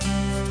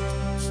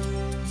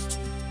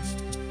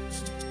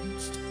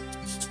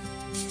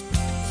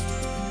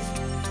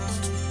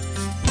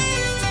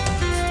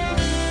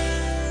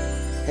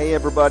Hey,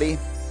 everybody.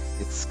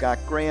 It's Scott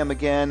Graham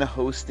again,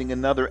 hosting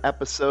another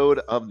episode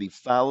of the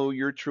Follow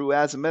Your True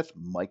Azimuth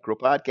micro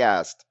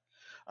podcast.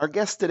 Our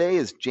guest today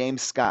is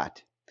James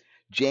Scott.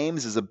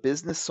 James is a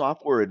business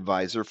software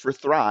advisor for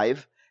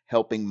Thrive,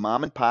 helping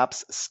mom and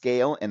pops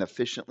scale and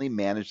efficiently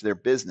manage their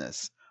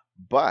business.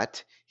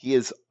 But he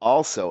is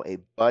also a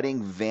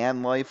budding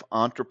van life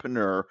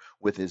entrepreneur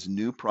with his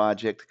new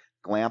project,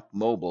 Glamp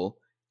Mobile.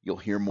 You'll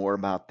hear more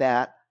about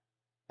that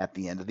at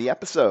the end of the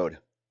episode.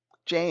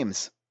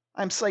 James,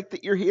 I'm psyched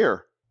that you're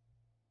here.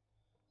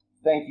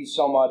 Thank you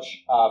so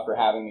much for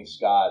having me,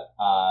 Scott.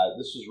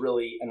 This was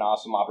really an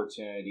awesome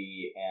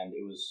opportunity, and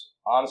it was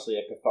honestly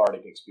a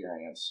cathartic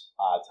experience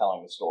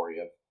telling the story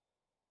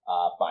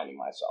of finding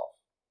myself.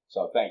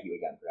 So thank you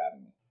again for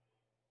having me.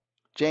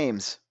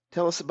 James,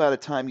 tell us about a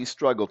time you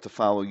struggled to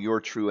follow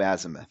your true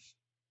azimuth.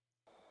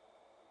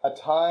 A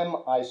time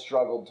I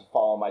struggled to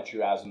follow my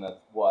true azimuth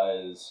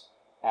was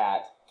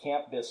at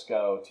Camp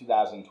Bisco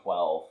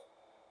 2012.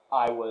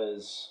 I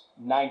was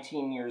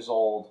 19 years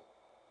old,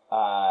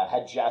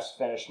 had just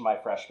finished my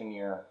freshman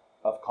year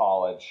of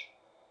college.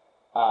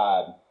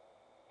 Uh,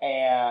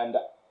 and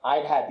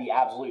I'd had the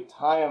absolute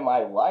time of my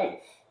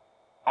life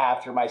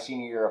after my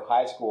senior year of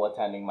high school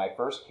attending my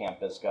first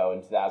Camp Bisco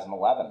in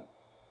 2011.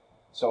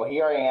 So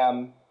here I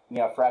am,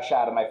 fresh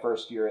out of my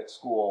first year at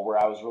school where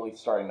I was really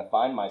starting to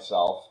find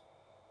myself.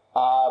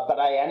 But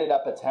I ended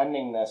up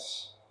attending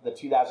the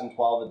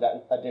 2012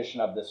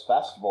 edition of this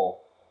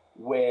festival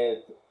with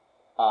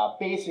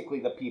basically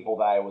the people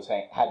that I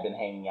had been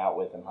hanging out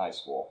with in high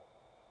school.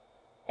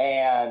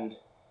 And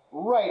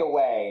right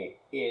away,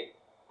 it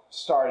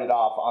started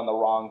off on the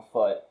wrong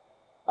foot.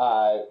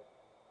 Uh,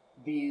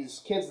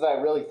 these kids that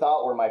I really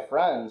thought were my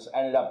friends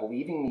ended up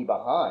leaving me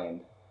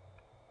behind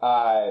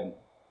uh,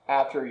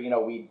 after,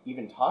 we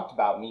even talked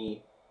about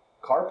me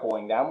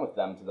carpooling down with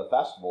them to the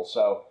festival.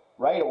 So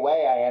right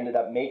away, I ended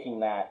up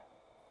making that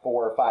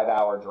 4 or 5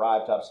 hour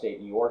drive to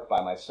upstate New York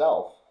by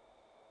myself.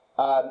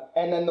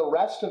 And then the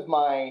rest of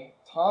my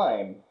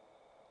time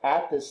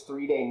at this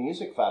 3 day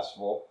music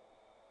festival,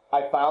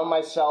 I found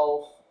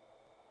myself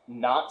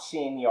not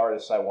seeing the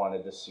artists I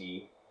wanted to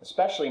see,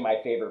 especially my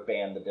favorite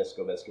band, the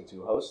Disco Biscuits,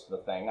 who host the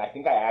thing. I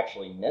think I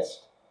actually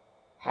missed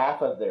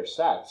half of their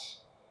sets.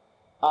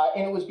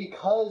 And it was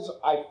because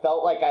I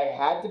felt like I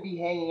had to be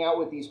hanging out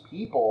with these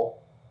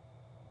people,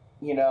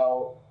 you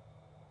know,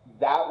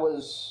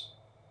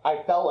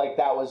 I felt like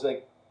that was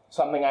like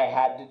something I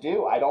had to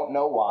do. I don't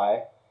know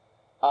why.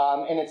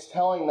 And it's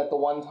telling that the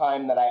one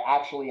time that I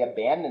actually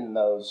abandoned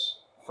those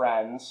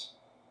friends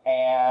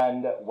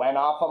and went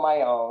off on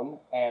my own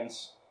and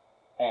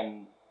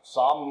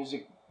saw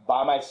music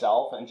by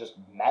myself and just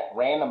met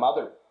random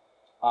other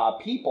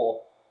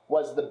people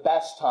was the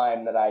best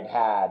time that I'd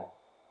had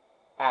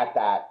at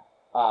that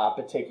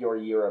particular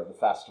year of the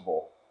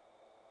festival.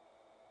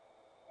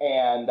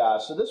 And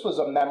so this was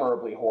a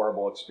memorably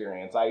horrible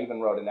experience. I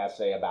even wrote an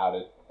essay about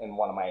it in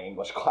one of my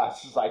English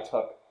classes I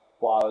took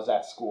while I was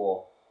at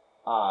school.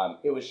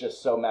 It was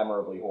just so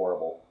memorably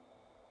horrible.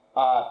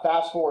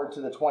 Fast forward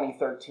to the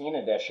 2013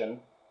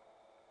 edition,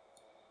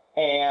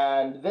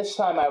 and this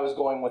time I was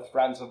going with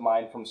friends of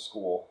mine from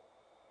school.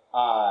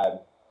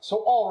 So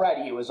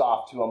already it was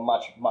off to a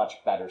much,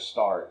 much better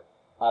start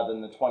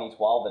than the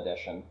 2012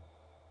 edition.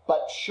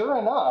 But sure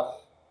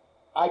enough,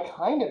 I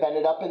kind of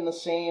ended up in the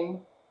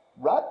same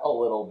rut a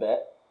little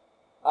bit.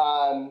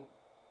 Um,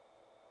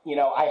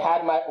 I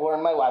had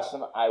learned my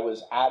lesson. I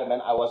was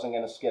adamant I wasn't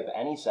going to skip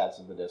any sets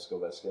of the Disco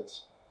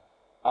Biscuits.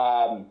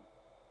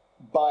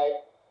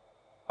 But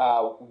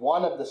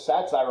one of the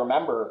sets I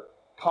remember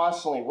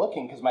constantly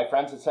looking because my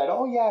friends had said,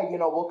 "Oh yeah,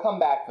 we'll come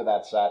back for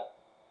that set."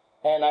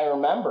 And I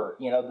remember,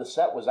 the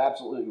set was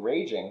absolutely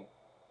raging,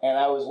 and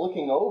I was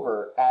looking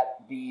over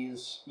at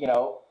these,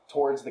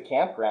 towards the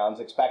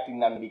campgrounds, expecting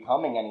them to be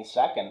coming any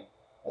second,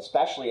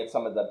 especially at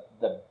some of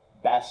the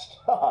best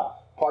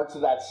parts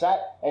of that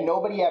set, and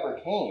nobody ever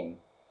came.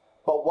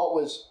 But what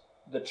was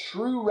the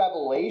true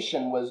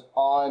revelation was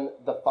on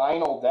the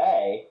final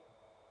day,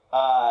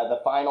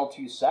 the final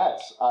two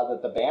sets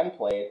that the band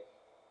played.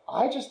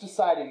 I just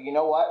decided, you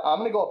know what? I'm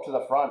going to go up to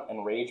the front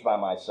and rage by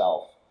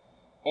myself.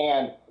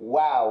 And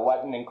wow,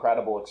 what an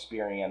incredible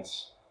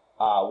experience.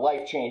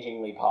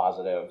 Life-changingly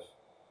positive.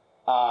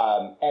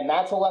 And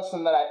that's a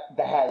lesson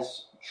that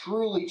has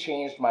truly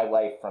changed my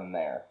life from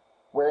there.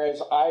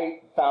 Whereas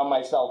I found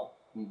myself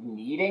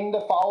needing to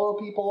follow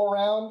people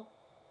around,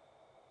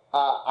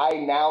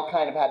 I now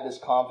kind of had this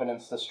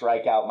confidence to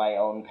strike out my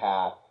own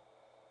path.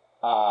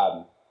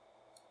 Um,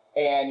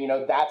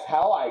 and, that's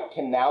how I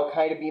can now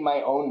kind of be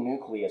my own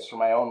nucleus for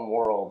my own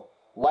world,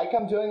 like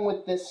I'm doing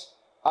with this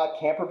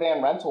camper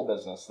van rental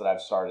business that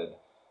I've started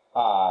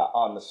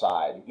on the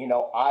side.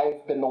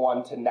 I've been the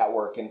one to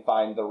network and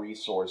find the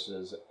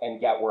resources and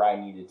get where I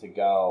needed to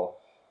go.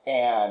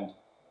 And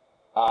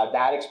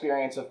that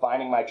experience of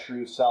finding my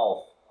true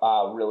self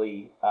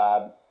really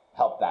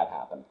helped that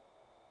happen.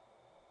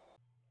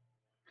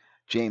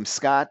 James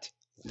Scott,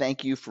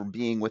 thank you for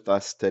being with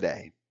us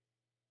today.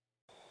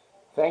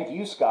 Thank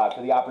you, Scott,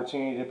 for the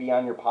opportunity to be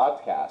on your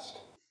podcast.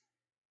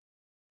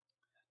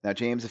 Now,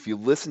 James, if you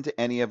listen to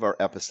any of our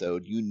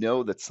episode, you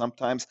know that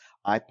sometimes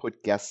I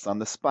put guests on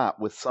the spot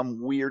with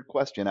some weird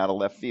question out of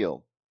left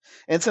field.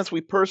 And since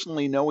we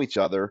personally know each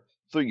other,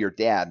 through your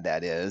dad,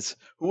 that is,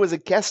 who was a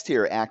guest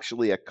here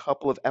actually a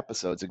couple of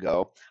episodes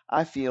ago,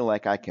 I feel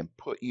like I can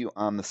put you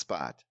on the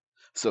spot.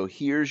 So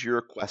here's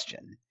your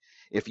question.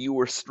 If you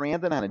were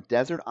stranded on a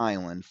desert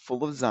island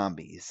full of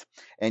zombies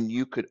and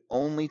you could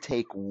only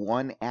take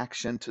one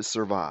action to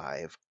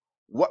survive,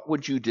 what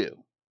would you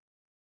do?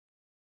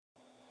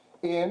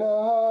 In a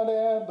hot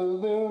air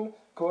balloon,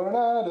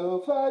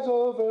 Coronado flies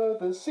over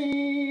the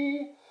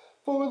sea.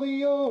 For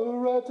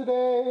Leora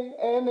today,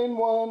 and in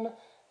one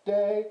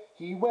day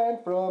he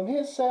went from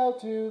his cell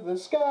to the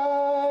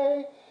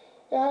sky.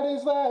 At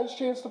his last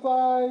chance to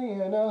fly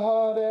in a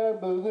hot air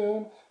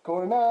balloon,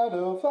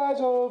 Coronado flies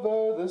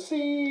over the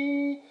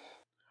sea.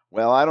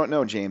 Well, I don't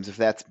know, James, if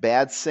that's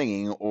bad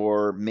singing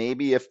or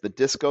maybe if the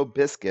Disco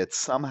Biscuits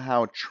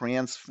somehow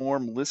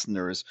transform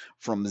listeners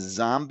from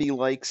zombie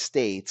like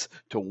states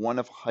to one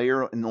of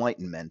higher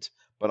enlightenment.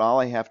 But all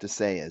I have to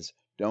say is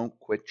don't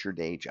quit your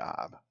day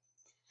job.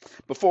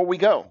 Before we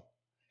go,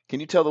 can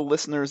you tell the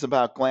listeners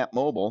about Glamp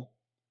Mobile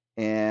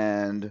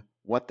and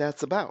what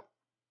that's about?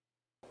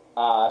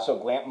 So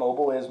Glamp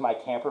Mobile is my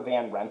camper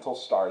van rental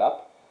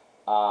startup.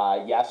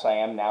 Yes, I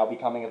am now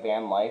becoming a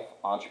van life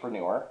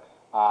entrepreneur.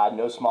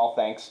 No small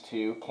thanks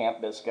to Camp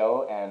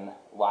Bisco and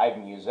live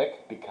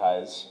music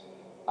because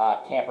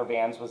camper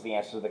vans was the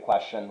answer to the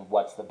question,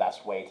 what's the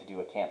best way to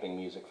do a camping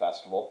music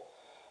festival?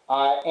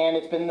 And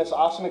it's been this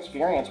awesome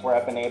experience where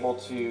I've been able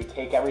to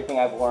take everything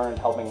I've learned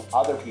helping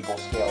other people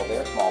scale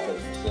their small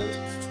businesses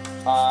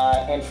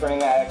and turning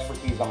that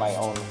expertise on my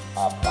own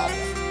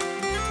project.